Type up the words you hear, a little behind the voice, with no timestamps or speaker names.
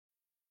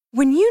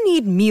When you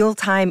need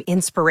mealtime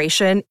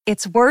inspiration,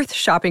 it's worth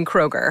shopping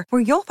Kroger,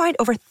 where you'll find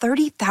over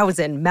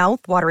 30,000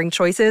 mouth-watering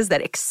choices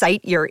that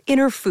excite your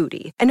inner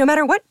foodie. And no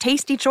matter what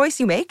tasty choice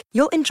you make,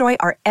 you'll enjoy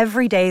our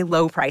everyday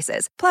low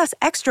prices, plus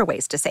extra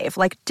ways to save,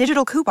 like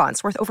digital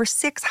coupons worth over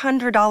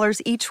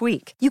 $600 each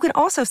week. You can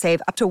also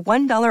save up to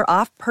 $1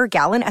 off per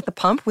gallon at the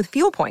pump with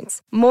fuel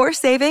points. More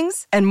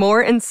savings and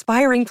more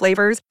inspiring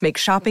flavors make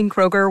shopping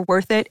Kroger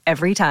worth it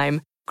every time.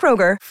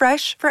 Kroger,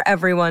 fresh for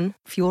everyone.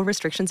 Fuel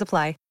restrictions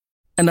apply.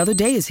 Another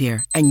day is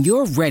here, and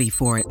you're ready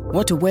for it.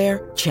 What to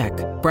wear? Check.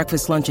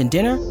 Breakfast, lunch, and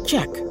dinner?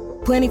 Check.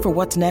 Planning for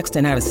what's next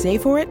and how to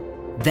save for it?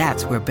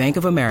 That's where Bank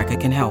of America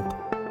can help.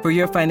 For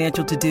your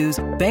financial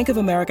to-dos, Bank of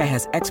America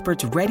has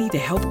experts ready to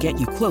help get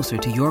you closer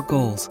to your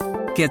goals.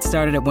 Get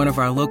started at one of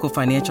our local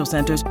financial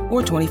centers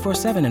or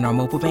 24/7 in our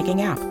mobile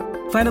banking app.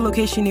 Find a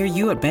location near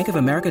you at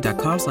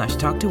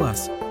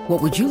bankofamerica.com/talktous.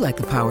 What would you like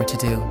the power to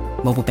do?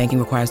 Mobile banking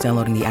requires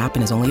downloading the app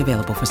and is only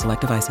available for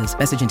select devices.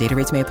 Message and data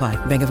rates may apply.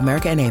 Bank of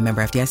America N.A.,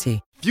 member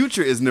FDIC.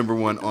 Future is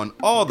 #1 on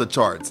all the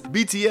charts.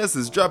 BTS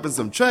is dropping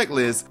some track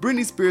lists.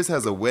 Britney Spears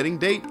has a wedding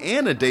date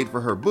and a date for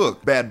her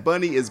book. Bad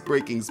Bunny is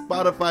breaking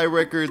Spotify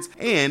records,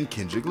 and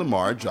Kendrick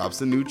Lamar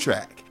drops a new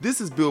track.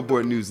 This is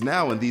Billboard News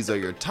Now, and these are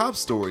your top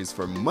stories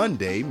for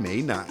Monday,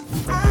 May 9th.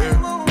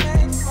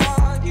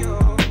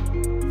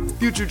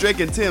 Future, Drake,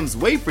 and Tim's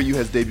Wait For You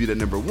has debuted at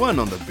 #1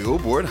 on the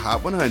Billboard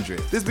Hot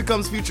 100. This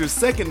becomes Future's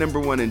second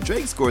 #1, and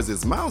Drake scores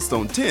his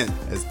milestone 10th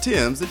as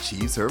Tim's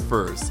achieves her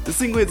first. The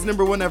single hits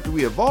 #1 after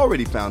we have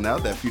already found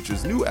out that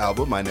Future's new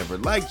album, I Never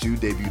Liked You,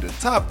 debuted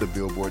atop the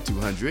Billboard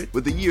 200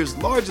 with the year's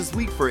largest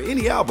week for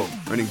any album,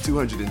 earning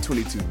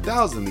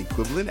 222,000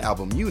 equivalent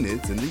album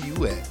units in the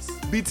US.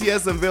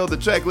 BTS unveiled the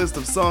track list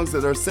of songs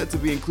that are set to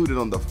be included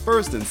on the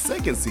first and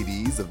second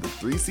CDs of the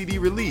 3-CD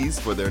release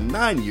for their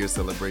 9-year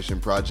celebration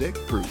project,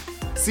 Proof.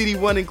 CD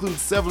 1 includes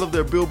several of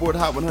their Billboard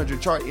Hot 100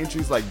 chart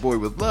entries like Boy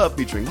With Love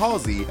featuring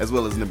Halsey, as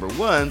well as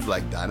 #1s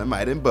like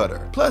Dynamite and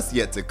Butter, plus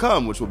Yet To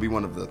Come, which will be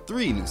one of the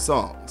 3 new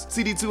songs.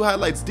 CD 2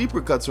 highlights deeper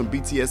cuts from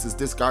BTS's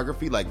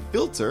discography like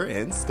Filter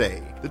and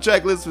Stay. The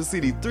track list for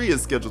CD 3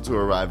 is scheduled to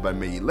arrive by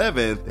May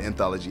 11th. The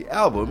anthology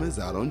album is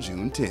out on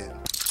June 10th.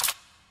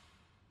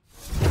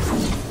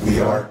 We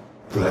are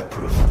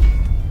Bulletproof.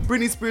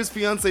 Britney Spears'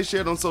 fiancé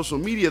shared on social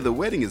media the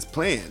wedding is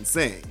planned,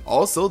 saying,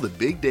 "Also, the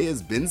big day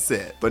has been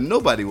set, but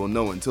nobody will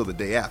know until the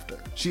day after."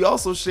 She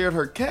also shared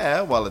her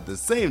cab while at the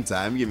same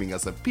time giving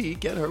us a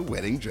peek at her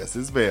wedding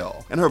dress's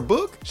veil. And her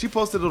book, she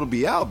posted it'll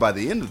be out by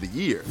the end of the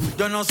year.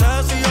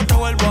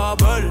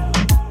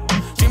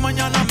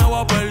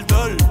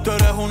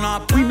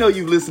 We know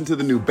you listened to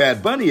the new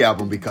Bad Bunny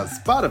album because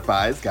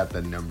Spotify's got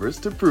the numbers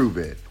to prove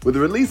it. With the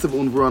release of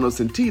Un Verano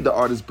Sin Ti, the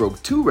artist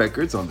broke 2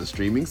 records on the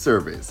streaming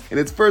service. In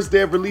its first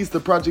day of release, the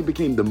project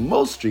became the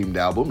most streamed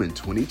album in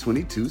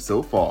 2022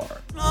 so far.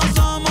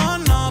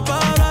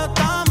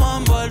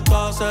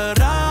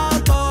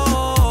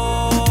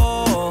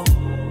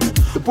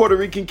 The Puerto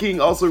Rican king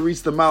also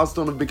reached the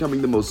milestone of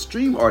becoming the most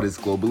streamed artist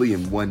globally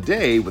in one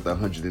day with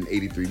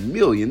 183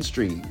 million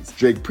streams.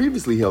 Drake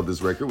previously held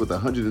this record with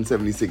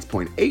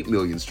 176.8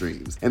 million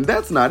streams. And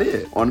that's not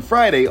it. On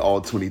Friday,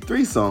 all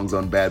 23 songs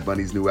on Bad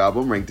Bunny's new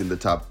album ranked in the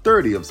top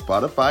 30 of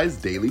Spotify's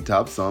daily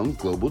top songs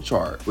global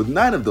chart, with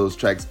 9 of those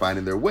tracks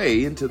finding their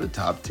way into the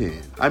top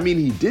 10. I mean,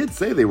 he did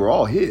say they were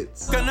all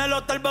hits.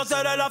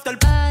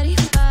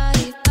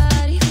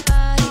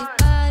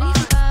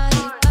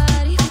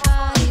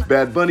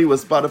 Bad Bunny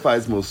was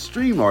Spotify's most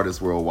streamed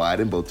artist worldwide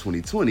in both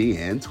 2020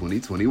 and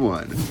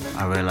 2021.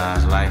 I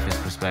realize life is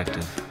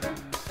perspective.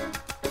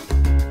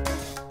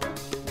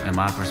 And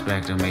my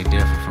perspective may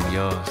differ from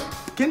yours.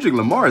 Kendrick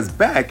Lamar is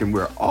back, and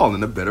we're all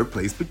in a better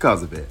place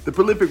because of it. The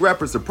prolific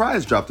rapper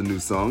Surprise dropped a new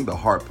song, The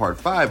Heart Part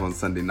 5, on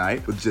Sunday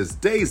night, with just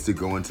days to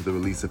go into the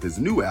release of his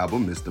new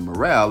album, Mr.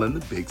 Morale and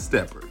the Big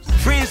Steppers.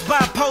 Friends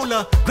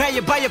bipolar, grab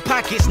you by your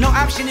pockets, no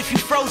option if you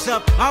froze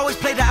up, I always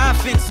play the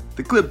offense.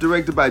 The clip,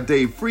 directed by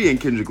Dave Free and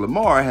Kendrick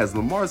Lamar, has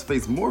Lamar's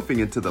face morphing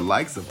into the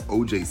likes of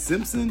O.J.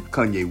 Simpson,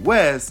 Kanye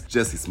West,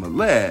 Jussie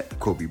Smollett,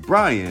 Kobe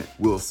Bryant,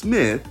 Will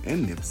Smith,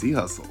 and Nipsey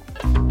Hussle.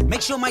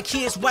 Make sure my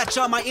kids watch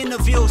all my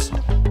interviews.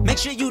 Make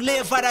sure you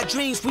live out our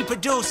dreams we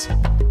produce.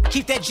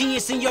 Keep that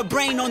genius in your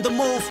brain on the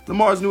move.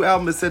 Lamar's new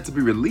album is set to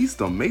be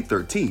released on May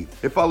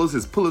 13th. It follows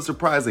his Pulitzer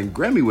Prize and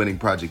Grammy-winning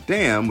project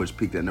Damn, which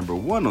peaked at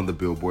 #1 on the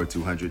Billboard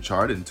 200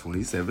 chart in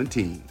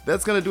 2017.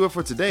 That's gonna do it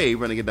for today.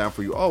 Running it down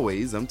for you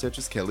always, I'm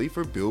Tetris Kelly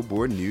for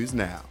Billboard News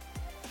Now.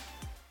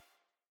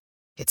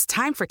 It's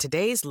time for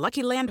today's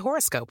Lucky Land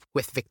horoscope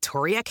with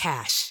Victoria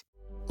Cash.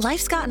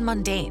 Life's gotten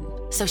mundane,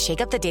 so shake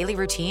up the daily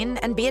routine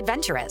and be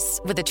adventurous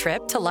with a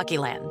trip to Lucky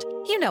Land.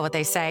 You know what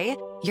they say,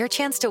 your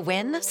chance to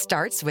win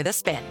starts with a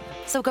spin.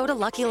 So go to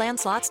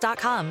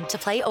LuckyLandSlots.com to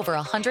play over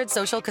 100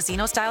 social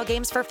casino-style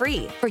games for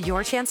free for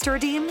your chance to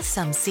redeem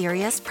some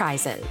serious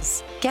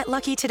prizes. Get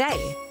lucky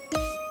today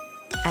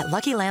at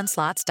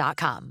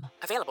LuckyLandSlots.com.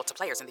 Available to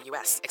players in the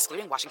U.S.,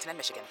 excluding Washington and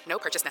Michigan. No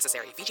purchase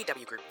necessary.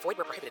 VGW Group. Void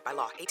where prohibited by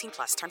law.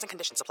 18+. Terms and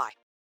conditions apply.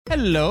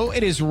 Hello,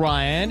 it is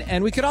Ryan,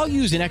 and we could all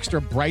use an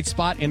extra bright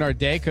spot in our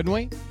day, couldn't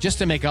we? Just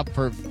to make up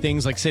for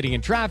things like sitting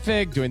in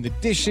traffic, doing the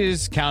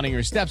dishes, counting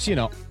your steps, you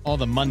know, all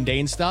the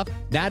mundane stuff.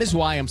 That is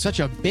why I'm such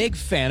a big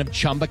fan of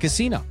Chumba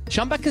Casino.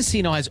 Chumba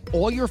Casino has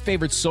all your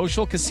favorite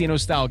social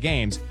casino-style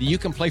games that you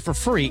can play for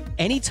free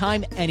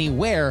anytime,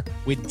 anywhere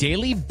with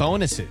daily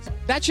bonuses.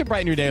 That should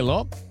brighten your day a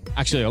little.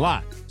 Actually, a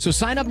lot. So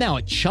sign up now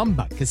at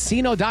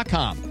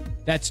ChumbaCasino.com.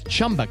 That's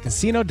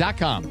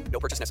ChumbaCasino.com. No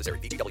purchase necessary.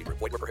 VGW Group.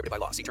 Void where prohibited by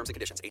law. See terms and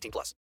conditions. 18+.